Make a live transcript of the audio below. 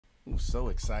Ooh, so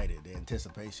excited, the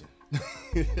anticipation.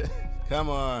 Come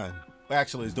on.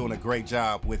 Actually, it's doing a great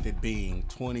job with it being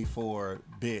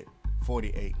 24-bit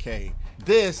 48K.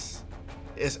 This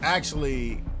is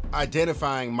actually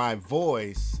identifying my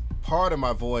voice, part of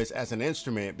my voice, as an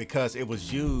instrument because it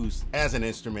was used as an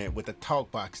instrument with the talk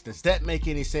box. Does that make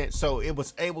any sense? So it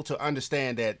was able to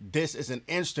understand that this is an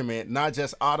instrument, not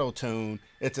just auto-tune,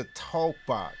 it's a talk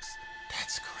box.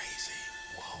 That's crazy.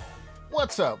 Whoa.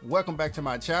 What's up? Welcome back to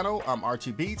my channel. I'm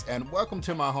Archie Beats and welcome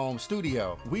to my home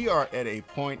studio. We are at a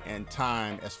point in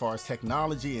time as far as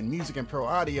technology and music and pro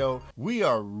audio. We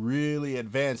are really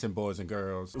advancing, boys and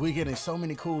girls. We're getting so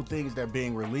many cool things that are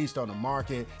being released on the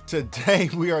market. Today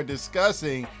we are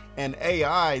discussing an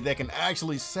AI that can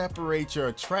actually separate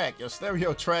your track, your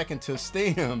stereo track, into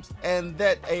stems, and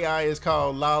that AI is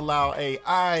called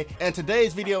LALAL.AI. And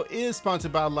today's video is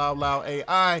sponsored by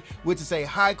LALAL.AI, which is a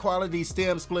high quality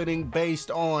stem splitting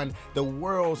based on the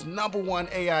world's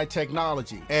 #1 AI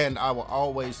technology. And I will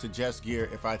always suggest gear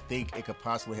if I think it could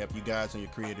possibly help you guys on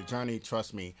your creative journey.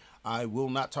 Trust me, I will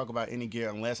not talk about any gear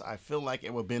unless I feel like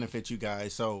it will benefit you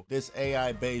guys. So this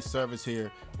AI based service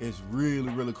here is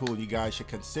really cool. You guys should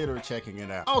consider checking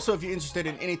it out. Also, if you're interested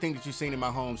in anything that you've seen in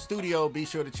my home studio, be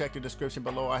sure to check the description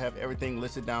below. I have everything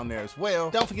listed down there as well.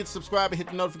 Don't forget to subscribe and hit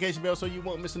the notification bell so you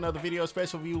won't miss another video,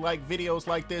 especially if you like videos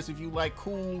like this. If you like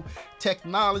cool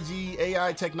technology,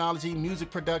 AI technology, music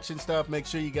production stuff, make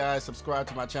sure you guys subscribe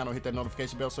to my channel, hit that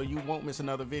notification bell so you won't miss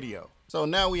another video. So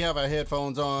now we have our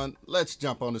headphones on. Let's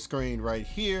jump on the screen right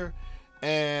here.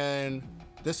 And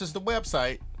this is the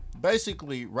website.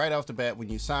 Basically, right off the bat, when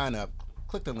you sign up,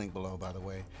 click the link below, by the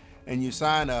way, and you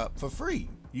sign up for free.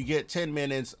 You get 10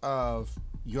 minutes of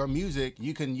your music.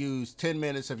 You can use 10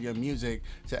 minutes of your music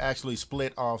to actually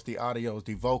split off the audios,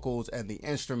 the vocals, and the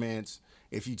instruments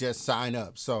if you just sign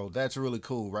up. So that's really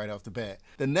cool right off the bat.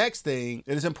 The next thing,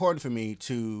 it is important for me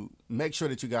to make sure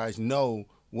that you guys know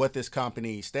what this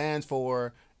company stands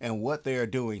for and what they're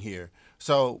doing here.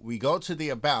 So we go to the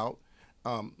about.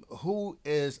 Who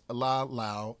is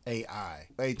LALAL.AI?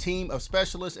 A team of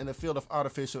specialists in the field of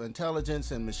artificial intelligence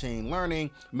and machine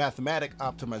learning, mathematic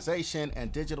optimization,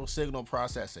 and digital signal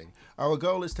processing. Our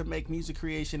goal is to make music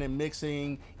creation and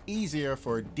mixing easier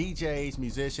for DJs,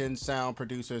 musicians, sound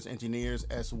producers, engineers,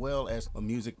 as well as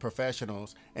music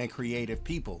professionals and creative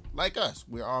people like us.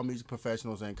 We're all music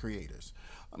professionals and creators.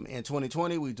 In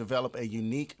 2020, we developed a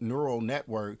unique neural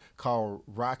network called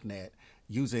RockNet,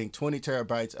 using 20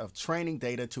 terabytes of training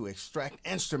data to extract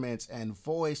instruments and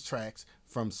voice tracks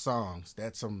from songs.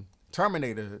 That's some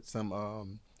Terminator,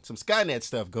 some Skynet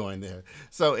stuff going there.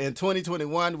 So in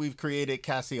 2021, we've created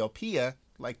Cassiopeia,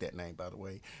 like that name, by the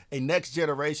way, a next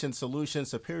generation solution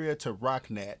superior to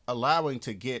RockNet, allowing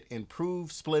to get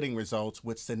improved splitting results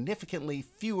with significantly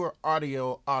fewer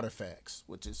audio artifacts,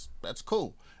 that's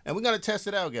cool. And we're gonna test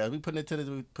it out, guys. We put it to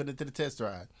the test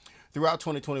drive. Throughout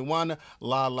 2021,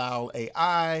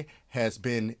 LALAL.AI has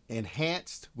been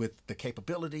enhanced with the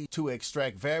capability to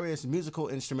extract various musical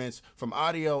instruments from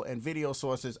audio and video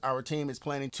sources. Our team is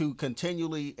planning to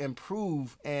continually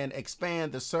improve and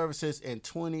expand the services in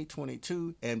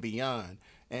 2022 and beyond.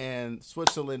 And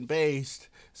Switzerland based.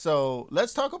 So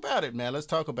let's talk about it, man. Let's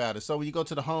talk about it. So when you go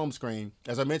to the home screen,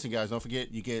 as I mentioned, guys, don't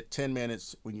forget you get 10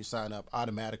 minutes when you sign up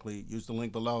automatically. Use the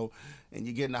link below, and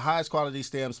you're getting the highest quality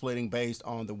stem splitting based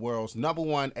on the world's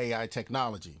 #1 AI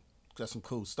technology. That's some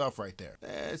cool stuff right there.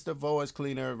 It's the voice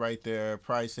cleaner right there.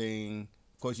 Pricing.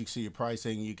 Of course, you can see your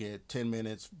pricing. You get 10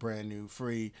 minutes, brand new,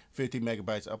 free, 50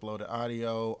 megabytes uploaded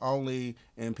audio, only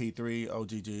MP3,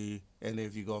 OGG. And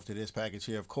if you go up to this package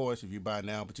here, of course, if you buy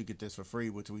now, but you get this for free,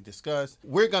 which we discussed.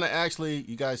 We're going to actually,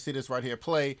 you guys see this right here,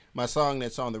 play my song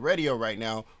that's on the radio right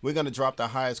now. We're going to drop the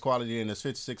highest quality in this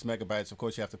 56 megabytes. Of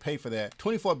course, you have to pay for that.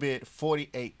 24-bit,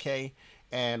 48K.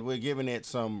 And we're giving it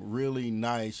some really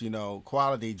nice,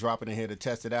 quality, dropping in here to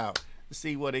test it out,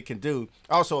 see what it can do.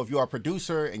 Also, if you're a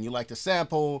producer and you like to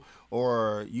sample,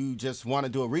 or you just want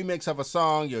to do a remix of a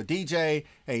song, you're a DJ,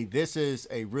 hey, this is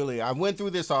I went through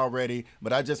this already,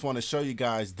 but I just want to show you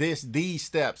guys these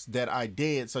steps that I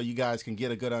did so you guys can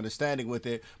get a good understanding with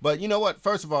it. But you know what?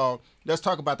 First of all, let's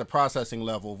talk about the processing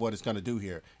level of what it's going to do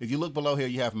here. If you look below here,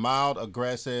 you have mild,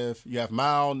 aggressive, you have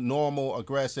mild, normal,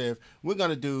 aggressive.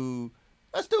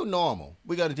 Let's do normal.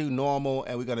 We're going to do normal,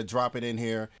 and we're going to drop it in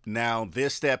here. Now,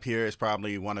 this step here is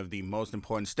probably one of the most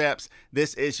important steps.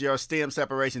 This is your stem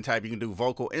separation type. You can do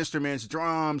vocal instruments,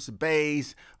 drums,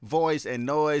 bass, voice, and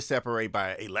noise. Separate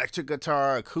by electric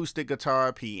guitar, acoustic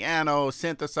guitar, piano,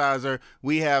 synthesizer.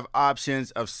 We have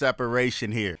options of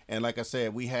separation here. And like I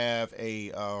said, we have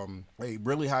a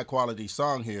really high quality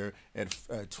song here at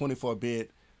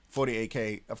 24-bit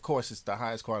 48K, of course, it's the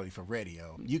highest quality for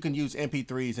radio. You can use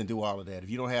MP3s and do all of that. If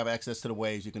you don't have access to the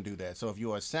waves, you can do that. So if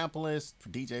you are a samplist,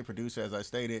 DJ, producer, as I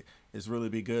stated, it's really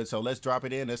be good. So let's drop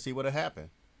it in. Let's see what'll happen.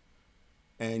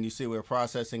 And you see we're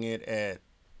processing it at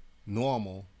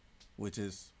normal, which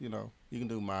is, you know, you can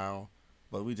do mild,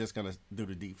 but we're just going to do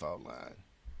the default line.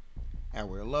 And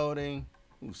we're loading.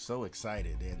 Ooh, so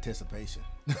excited, the anticipation.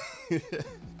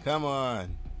 Come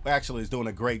on. Actually, it's doing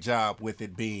a great job with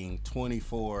it being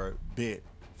 24-bit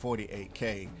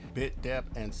 48K bit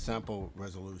depth and sample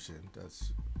resolution.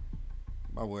 That's,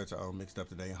 my words are all mixed up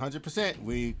today. 100%.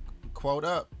 We quote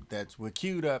up. We're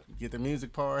queued up. Get the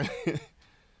music part.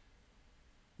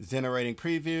 Generating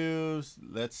previews.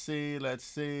 Let's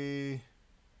see.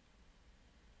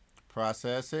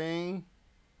 Processing.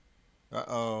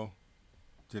 Uh-oh.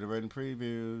 Generating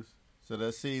previews. So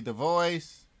let's see the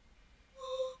voice.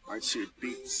 Aren't your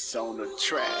beats on the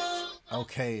track?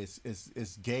 Okay,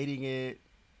 it's gating it.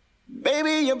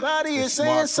 Baby, your body is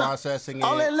saying something. Processing it.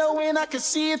 All that low end, I can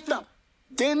see it thump.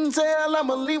 Didn't tell,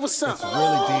 I'ma leave with something. It's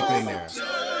really deep in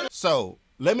there. So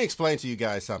let me explain to you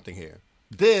guys something here.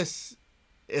 This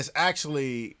is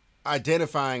actually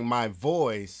identifying my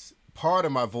voice, part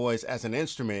of my voice, as an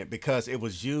instrument because it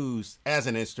was used as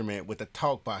an instrument with the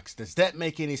talk box. Does that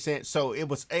make any sense? So it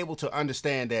was able to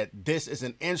understand that this is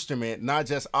an instrument, not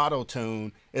just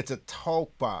auto-tune. It's a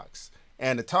talk box.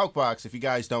 And the talk box, if you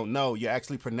guys don't know, you're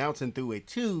actually pronouncing through a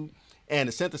tube and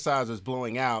the synthesizer is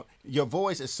blowing out. Your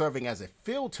voice is serving as a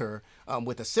filter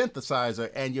with a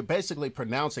synthesizer, and you're basically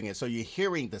pronouncing it. So you're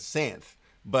hearing the synth,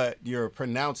 but you're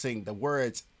pronouncing the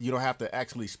words. You don't have to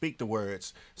actually speak the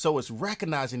words. So it's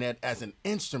recognizing that as an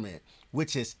instrument,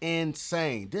 which is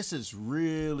insane. This is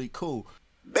really cool.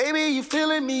 Baby, you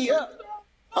filling me up.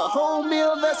 A whole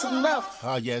meal, that's enough.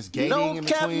 Oh, yes, gating no in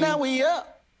cap, between. now we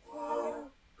up.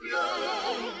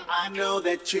 I know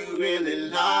that you really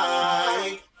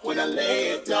like when I lay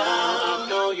it down. I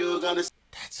know you're gonna.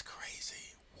 That's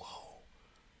crazy. Whoa.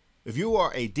 If you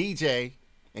are a DJ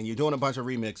and you're doing a bunch of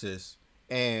remixes,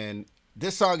 and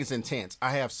this song is intense.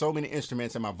 I have so many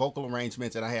instruments in my vocal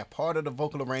arrangements, and I have part of the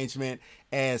vocal arrangement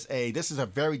as this is a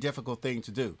very difficult thing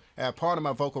to do. I have part of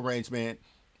my vocal arrangement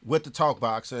with the talk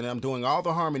box, and I'm doing all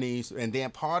the harmonies, and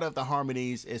then part of the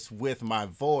harmonies is with my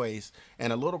voice,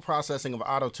 and a little processing of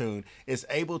auto-tune is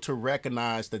able to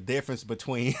recognize the difference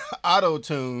between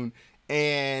auto-tune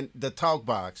and the talk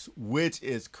box, which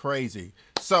is crazy.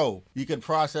 So you can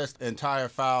process the entire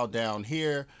file down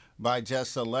here by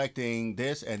just selecting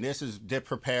this, and that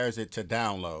prepares it to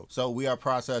download. So we are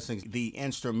processing the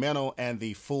instrumental and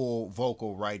the full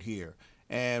vocal right here.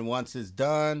 And once it's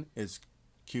done, it's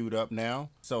queued up now.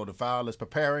 So the file is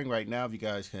preparing right now, if you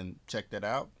guys can check that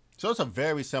out. So it's a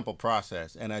very simple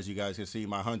process. And as you guys can see,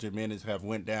 my 100 minutes have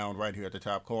went down right here at the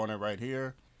top corner right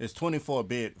here. It's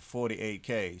 24-bit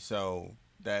 48K. So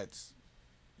it's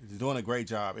doing a great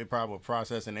job. It probably will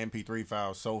process an MP3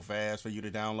 file so fast for you to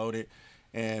download it.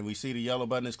 And we see the yellow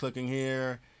button is clicking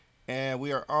here, and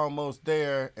we are almost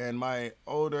there. And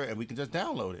and we can just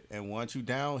download it. And once you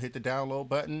hit the download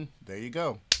button, there you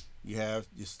go. You have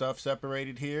your stuff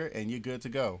separated here, and you're good to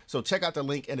go. So check out the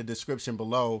link in the description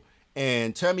below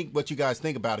and tell me what you guys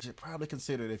think about it. You should probably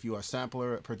consider it if you're a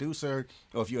sampler, a producer,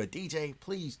 or if you're a DJ.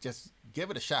 Please just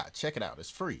give it a shot. Check it out. It's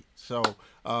free. So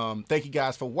thank you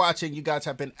guys for watching. You guys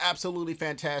have been absolutely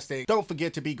fantastic. Don't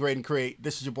forget to be great and create.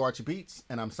 This is your boy Archie Beats,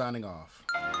 and I'm signing off.